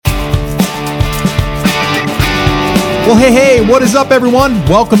Well, hey, what is up, everyone?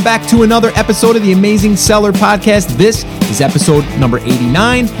 Welcome back to another episode of the Amazing Seller Podcast. This is episode number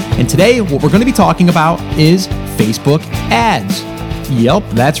 89, and today what we're going to be talking about is Facebook ads. Yep,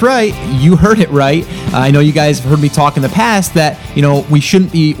 that's right. You heard it right. I know you guys have heard me talk in the past that, we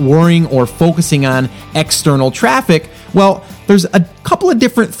shouldn't be worrying or focusing on external traffic. Well, there's a couple of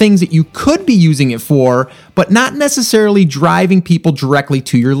different things that you could be using it for, but not necessarily driving people directly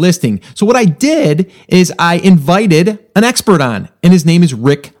to your listing. So what I did is I invited an expert on, and his name is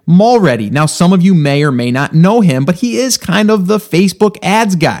Rick Mulready. Now, some of you may or may not know him, but he is kind of the Facebook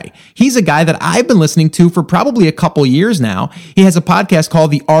ads guy. He's a guy that I've been listening to for probably a couple years now. He has a podcast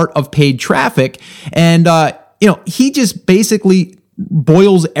called The Art of Paid Traffic, and he just basically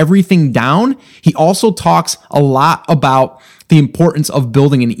boils everything down. He also talks a lot about the importance of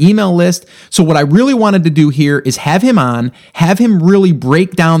building an email list. So what I really wanted to do here is have him on, have him really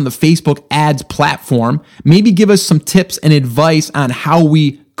break down the Facebook ads platform, maybe give us some tips and advice on how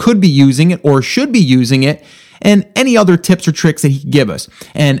we could be using it or should be using it, and any other tips or tricks that he could give us.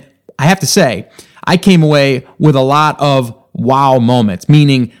 And I have to say, I came away with a lot of wow moments,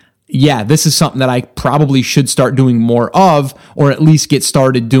 meaning, yeah, this is something that I probably should start doing more of, or at least get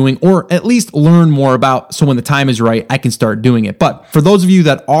started doing, or at least learn more about, so when the time is right, I can start doing it. But for those of you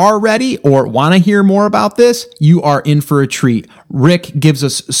that are ready or want to hear more about this, you are in for a treat. Rick gives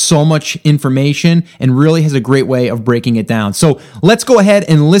us so much information and really has a great way of breaking it down. So let's go ahead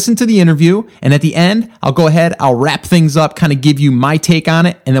and listen to the interview. And at the end, I'll wrap things up, kind of give you my take on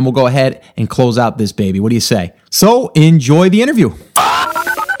it, and then we'll go ahead and close out this baby. What do you say? So enjoy the interview.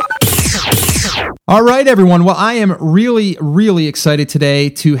 All right, everyone. Well, I am really, really excited today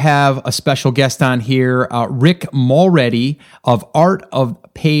to have a special guest on here, Rick Mulready of Art of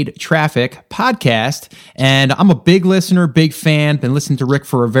Paid Traffic podcast. And I'm a big listener, big fan, been listening to Rick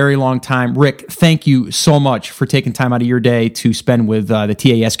for a very long time. Rick, thank you so much for taking time out of your day to spend with the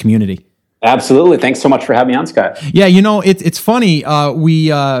TAS community. Absolutely. Thanks so much for having me on, Scott. Yeah, it's funny.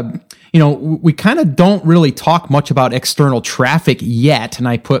 We kind of don't really talk much about external traffic yet, and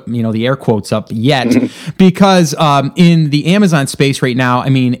I put, the air quotes up yet, because in the Amazon space right now,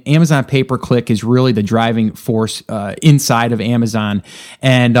 Amazon pay-per-click is really the driving force inside of Amazon,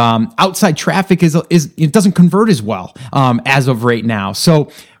 and outside traffic is it doesn't convert as well as of right now.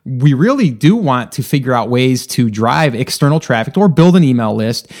 So we really do want to figure out ways to drive external traffic or build an email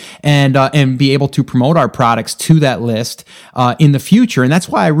list and be able to promote our products to that list in the future. And that's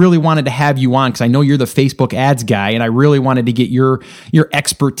why I really wanted to have you on, because I know you're the Facebook ads guy, and I really wanted to get your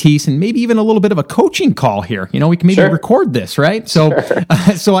expertise and maybe even a little bit of a coaching call here. We can maybe record this, right? So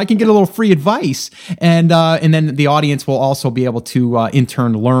so I can get a little free advice, and then the audience will also be able to in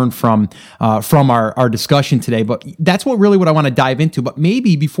turn learn from our discussion today. But that's what I want to dive into. But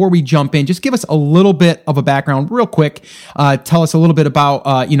maybe before we jump in, just give us a little bit of a background real quick. Tell us a little bit about,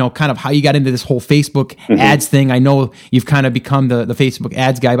 kind of how you got into this whole Facebook ads thing. I know you've kind of become the Facebook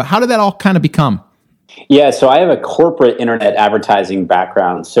ads guy, but how did that all kind of become? Yeah, so I have a corporate internet advertising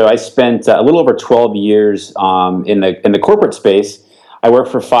background. So I spent a little over 12 years in the corporate space. I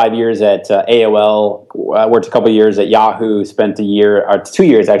worked for 5 years at AOL, worked a couple of years at Yahoo, spent a year, or 2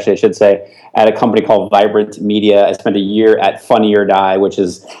 years actually, I should say, at a company called Vibrant Media. I spent a year at Funny or Die, which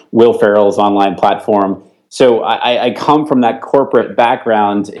is Will Ferrell's online platform. So I come from that corporate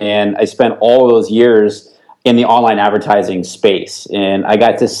background, and I spent all of those years in the online advertising space. And I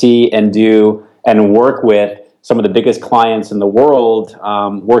got to see and do and work with some of the biggest clients in the world,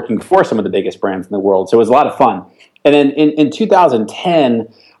 working for some of the biggest brands in the world. So it was a lot of fun. And then in 2010,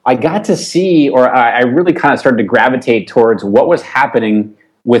 I got to see, or I really kind of started to gravitate towards what was happening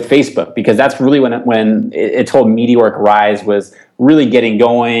with Facebook, because that's really when its whole meteoric rise was really getting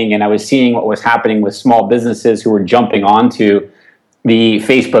going, and I was seeing what was happening with small businesses who were jumping onto the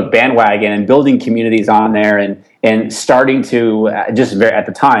Facebook bandwagon and building communities on there, and starting to at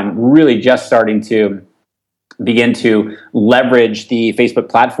the time really just starting to begin to leverage the Facebook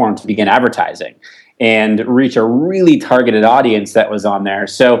platform to begin advertising and reach a really targeted audience that was on there.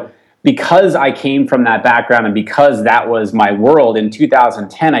 So because I came from that background and because that was my world, in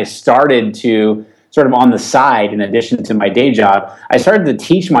 2010, I started to sort of on the side, in addition to my day job, I started to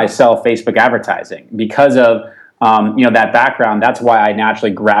teach myself Facebook advertising because of that background. That's why I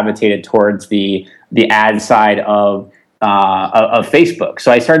naturally gravitated towards the ad side of Facebook.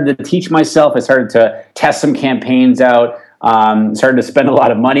 So I started to teach myself. I started to test some campaigns out. Started to spend a lot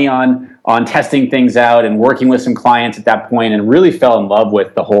of money on testing things out and working with some clients at that point, and really fell in love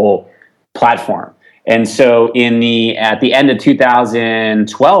with the whole platform. And so at the end of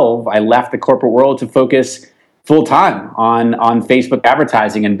 2012, I left the corporate world to focus full time on Facebook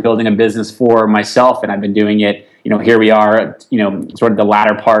advertising and building a business for myself. And I've been doing it here we are, sort of the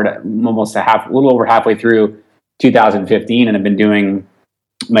latter part, almost a little over halfway through 2015, and I've been doing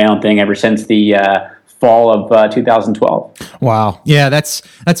my own thing ever since the fall of 2012. Wow. Yeah, that's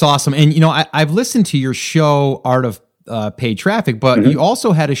awesome. And, I've listened to your show, Art of Paid Traffic, but you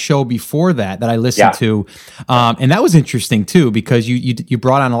also had a show before that I listened to. And that was interesting too, because you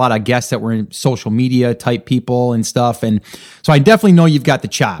brought on a lot of guests that were in social media type people and stuff. And so I definitely know you've got the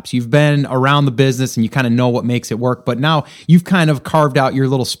chops. You've been around the business and you kind of know what makes it work, but now you've kind of carved out your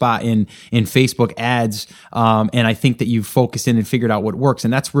little spot in Facebook ads. And I think that you've focused in and figured out what works.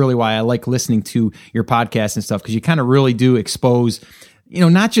 And that's really why I like listening to your podcast and stuff, because you kind of really do expose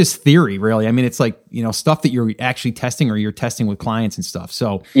not just theory, really. I mean, it's like, stuff that you're actually testing or you're testing with clients and stuff.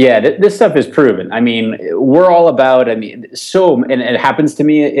 So yeah, this stuff is proven. I mean, we're all about, and it happens to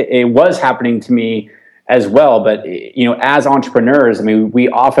me. It was happening to me as well. But, as entrepreneurs, I mean, we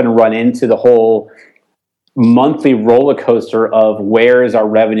often run into the whole monthly roller coaster of where is our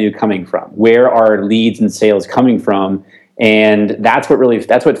revenue coming from? Where are leads and sales coming from? And that's what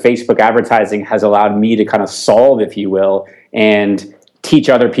Facebook advertising has allowed me to kind of solve, if you will, and teach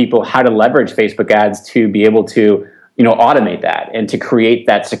other people how to leverage Facebook ads to be able to, automate that and to create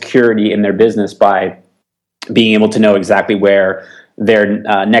that security in their business by being able to know exactly where their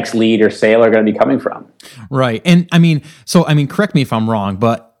next lead or sale are going to be coming from. Right. And correct me if I'm wrong,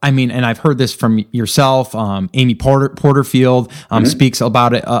 but and I've heard this from yourself. Amy Porterfield speaks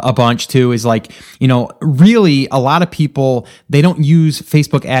about it a bunch too. Is like, really a lot of people, they don't use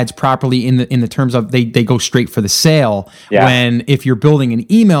Facebook ads properly in the terms of they go straight for the sale. Yeah. When if you're building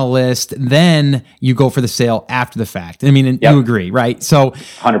an email list, then you go for the sale after the fact. You agree, right? So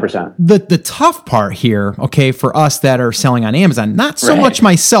 100%. The tough part here, okay, for us that are selling on Amazon, not so much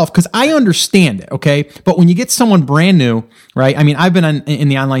myself, because I understand it, okay, but when you get someone brand new, right? I've been in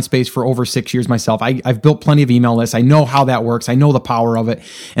the online space for over 6 years myself. I've built plenty of email lists. I know how that works. I know the power of it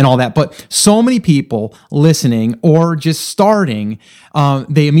and all that. But so many people listening or just starting,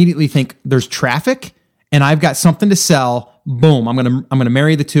 they immediately think there's traffic and I've got something to sell. Boom! I'm gonna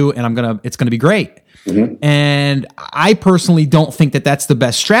marry the two, and it's gonna be great. Mm-hmm. And I personally don't think that that's the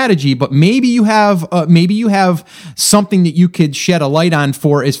best strategy, but maybe you have something that you could shed a light on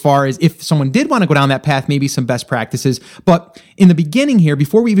for as far as if someone did want to go down that path, maybe some best practices. But in the beginning here,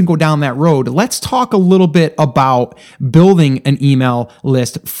 before we even go down that road, let's talk a little bit about building an email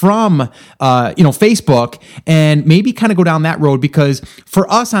list from Facebook, and maybe kind of go down that road, because for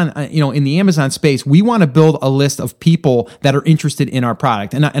us on in the Amazon space, we want to build a list of people that are interested in our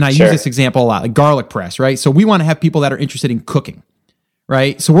product. And I use this example a lot, like garlic press, right? So we want to have people that are interested in cooking,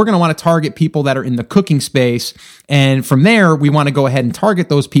 right? So we're going to want to target people that are in the cooking space. And from there, we want to go ahead and target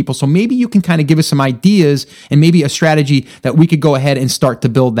those people. So maybe you can kind of give us some ideas and maybe a strategy that we could go ahead and start to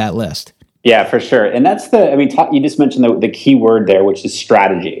build that list. Yeah, for sure. And that's you just mentioned the key word there, which is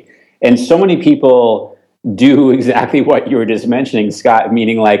strategy. And so many people do exactly what you were just mentioning, Scott,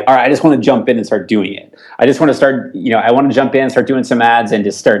 meaning like, all right, I just want to jump in and start doing it. I just want to start, I want to jump in, start doing some ads and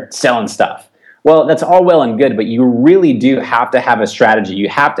just start selling stuff. Well, that's all well and good, but you really do have to have a strategy. You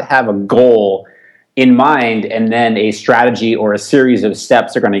have to have a goal in mind, and then a strategy or a series of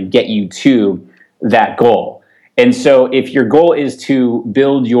steps are going to get you to that goal. And so if your goal is to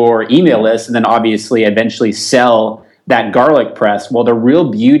build your email list and then obviously eventually sell that garlic press, well, the real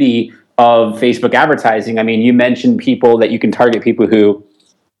beauty of Facebook advertising, you mentioned people that you can target people who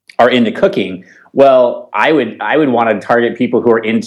are into cooking. Well, I would want to target people who are into